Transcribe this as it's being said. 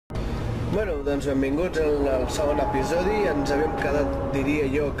Bueno, doncs benvinguts al segon episodi. Ens havíem quedat, diria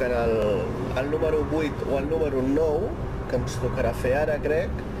jo, que en el número 8 o el número 9, que ens tocarà fer ara, crec.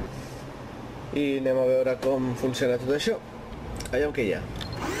 I anem a veure com funciona tot això. Allà què hi ha.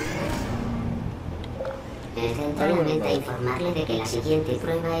 El centro lamenta informarle de que la siguiente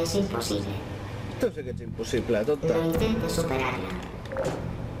prueba es imposible. Tu sí que ets impossible, tot. No intente superarla.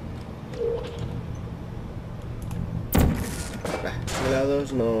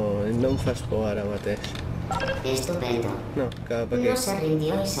 Grados no em fas por ara mateix. Estupendo. No, cap aquí. No se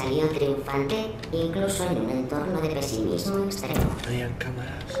rindió y salió triunfante, incluso en un entorno de pesimismo extremo. No hi ha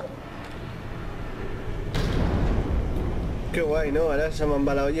càmeres. Que guai, no? Ara se me'n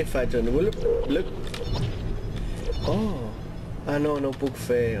va la olla i faig un blup, blup. Oh! Ah, no, no ho puc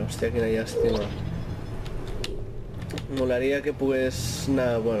fer. Hòstia, quina llàstima. Molaria que pogués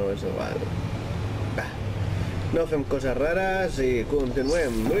anar... Bueno, és igual. No fem coses rares i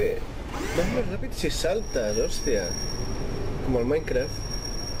continuem. Ui! Vas més ràpid si saltes, hòstia. Com el Minecraft.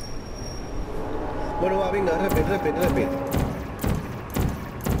 Bueno, va, vinga, ràpid, ràpid, ràpid.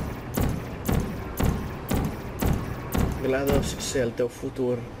 GLaDOS, sé el teu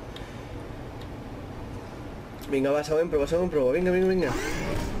futur. Vinga, va, següent prova, vinga, vinga, vinga.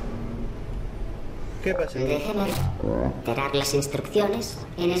 ¿Qué pasa? Déjeme dar las instrucciones.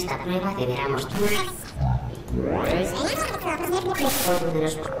 En esta prueba deberá mostrar...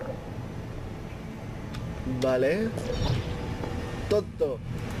 Vale. Tonto.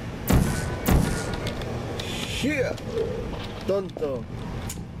 Yeah. Tonto.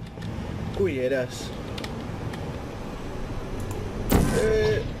 Culleras.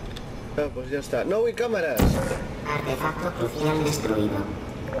 Ah, pues ya está. No hubo cámaras. Artefacto crucial destruido.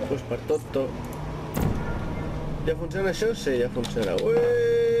 Pues per tonto. ¿Ya funciona això? Sí, ya funciona.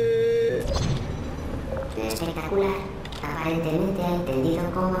 Ué. Espectacular. Aparentemente ha entendido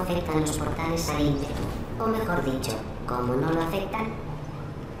cómo afectan los portales al ímpetu. O mejor dicho, cómo no lo afectan.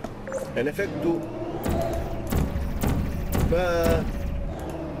 En efecto. Va.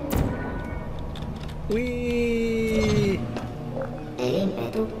 Uy. El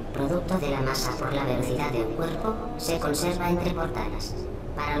ímpetu, producto de la masa por la velocidad de un cuerpo, se conserva entre portales.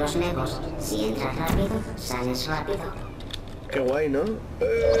 Para los negos, si entras rápido, sales rápido. Que guai, no?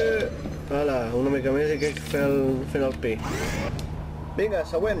 Hala, una mica més i que fent el pi. Vinga,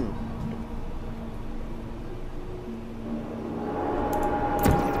 següent.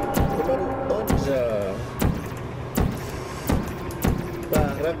 Número 11. Va,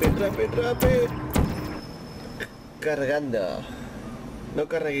 ràpid, ràpid, ràpid. Carregando. No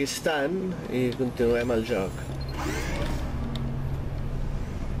carreguis tant i continuem el joc.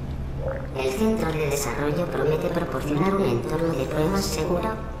 El centro de desarrollo promete proporcionar un entorno de pruebas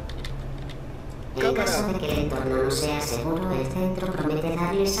seguro. En caso de que el entorno no sea seguro, el centro promete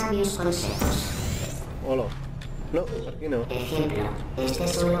darle sabios consejos. Hola. No, aquí no. Ejemplo, este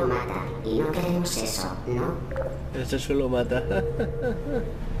suelo mata, y no queremos eso, ¿no? Este suelo mata.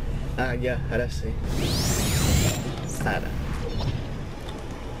 Ah, ya, ahora sí. Ara.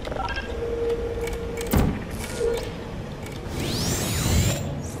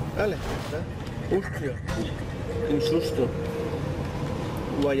 Vale, hòstia, quin susto.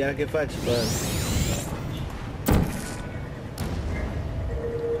 Guai, ara què faig?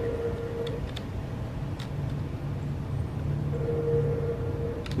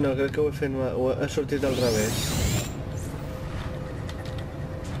 No, crec que ho he fet mal, ha sortit al revés.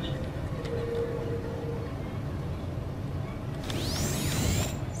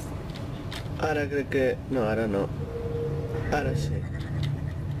 Ara crec que... No, ara no. Ara sí.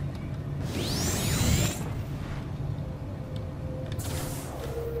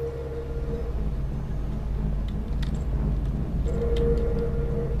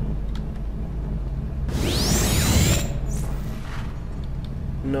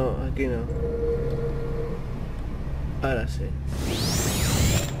 No, aquí no. Ara sí.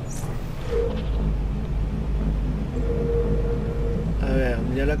 A veure,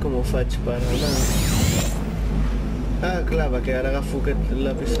 ja la com ho faig per anar. Ah, clar, perquè ara agafo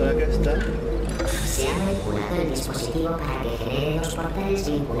la pistola aquesta. Se ha manipulado el dispositivo para que genere dos portales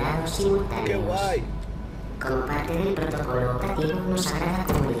vinculados simultáneos. ¡Qué guay! Como parte del protocolo operativo, nos agrada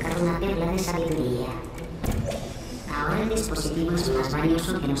comunicar una perla de sabiduría. Ahora el dispositivo es más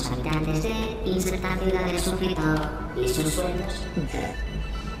valioso que los habitantes de insertar ciudad del suscriptor y sus sueldos.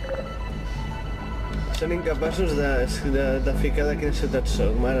 Són incapaços de ficar de quina ciutat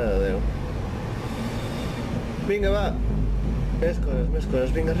soc, mare de Déu. Vinga, va. Més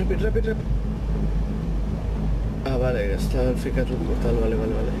coses. Vinga, ràpid, ràpid, ràpid. Ah, vale, que estava ficat un portal, vale.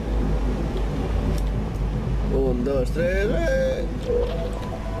 1, 2, 3...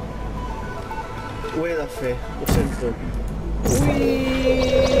 Ho he de fer, ho sento. Ui!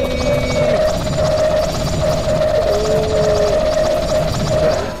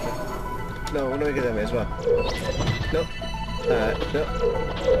 No, una miqueta més, va. No. No. No.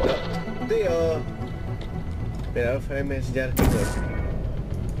 Tio! Mira, ara ho faré més llarg i tot.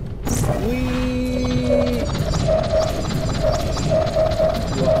 Ui!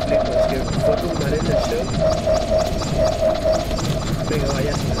 Uau, flipo, és que em foto un marell d'això. Vinga, va,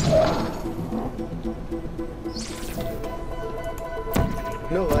 ja està.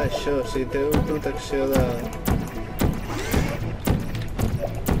 No va això, si té una protecció de...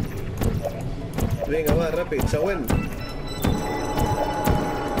 Vinga, va, ràpid, següent.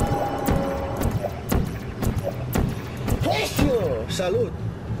 Hòstia! Salut!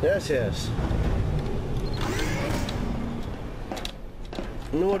 Gràcies.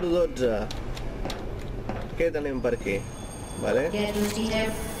 Número 12. Què tenim per aquí? Vale.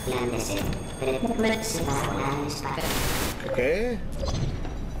 Què?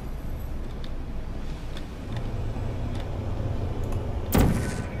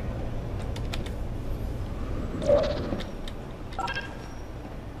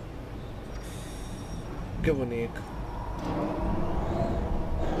 Que bonic.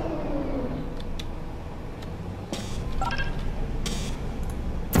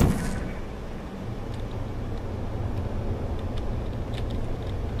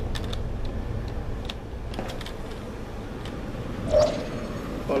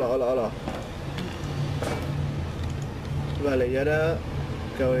 Hola, hola, hola. Vale, i ara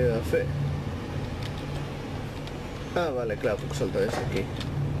què hauria de fer? Ah, vale, clar, puc saltar des d'aquí.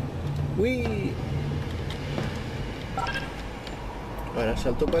 Ui! Ara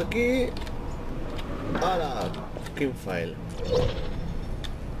salto per aquí. Hola! Quin fail.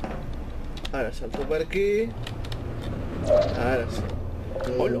 Ara salto per aquí. Ara sí.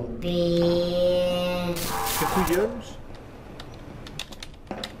 Hola! Què collons?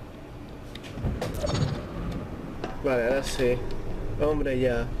 Vale, ahora sí. Hombre,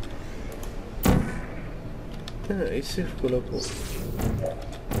 ya. Ahí se colocó.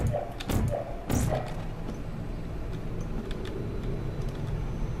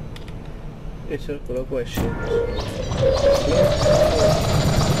 Y se colocó així.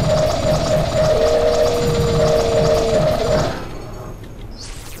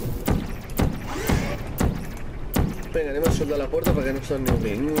 Venga, anem a soldar la porta perquè no són ni un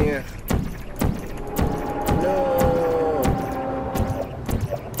vinya. No!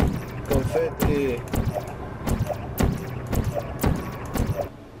 Confeti!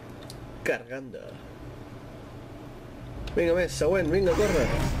 Cargando. Vinga, més, següent, vinga, corre!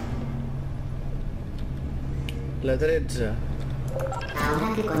 La 13. Ahora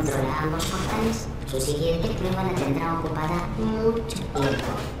que controla ambos portales, su siguiente prueba la tendrá ocupada mucho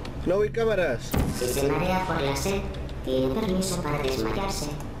tiempo. No vull càmeres! Si se marea por la sed, tiene permiso para desmayarse.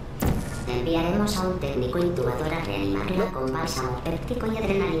 Enviaremos a un técnico intubador a reanimarla con bálsamo péptico y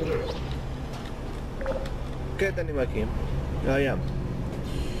adrenalina. Què tenim aquí? Aviam.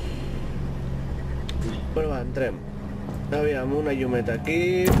 Bueno, va, entrem. Aviam, una llumeta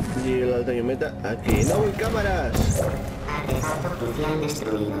aquí i l'altra llumeta aquí. No vull càmeres! Artefacto crucial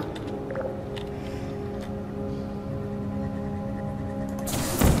destruido.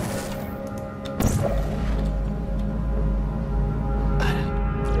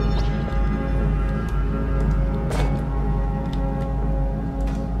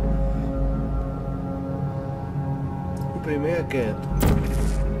 Primer aquest.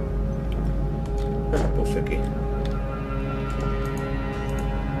 Puc fer aquí.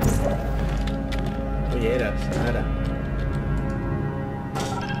 Ulleres, ara.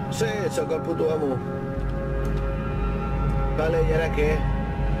 Sí, sóc el puto amo. Vale, i ara què?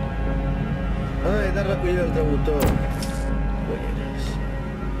 Ah, he de recollir l'altre botó. Ulleres.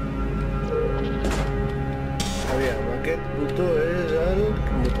 Aviam, aquest botó és el...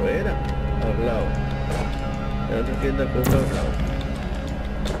 Quin botó era? El blau. Nosaltres aquí hem de comprar el blau.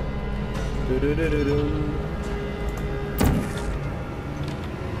 Turururum.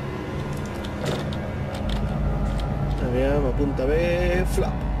 Aviam, apunta bé.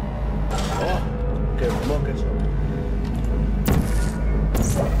 Flap. Oh, que bo que som.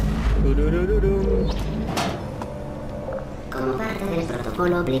 Turururum. Como parte del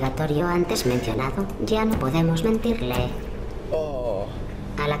protocolo obligatorio antes mencionado, ya no podemos mentirle. Oh.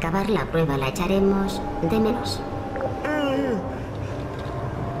 Al acabar la prueba la echaremos de menos.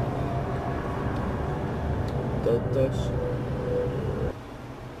 Totes.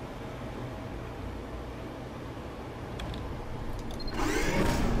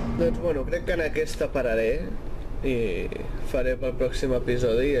 Doncs bueno, crec que en aquesta pararé. i faré pel pròxim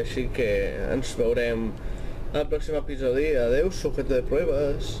episodi, així que ens veurem al pròxim episodi. Adeu, sujeto de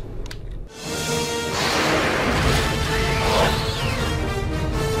pruebas.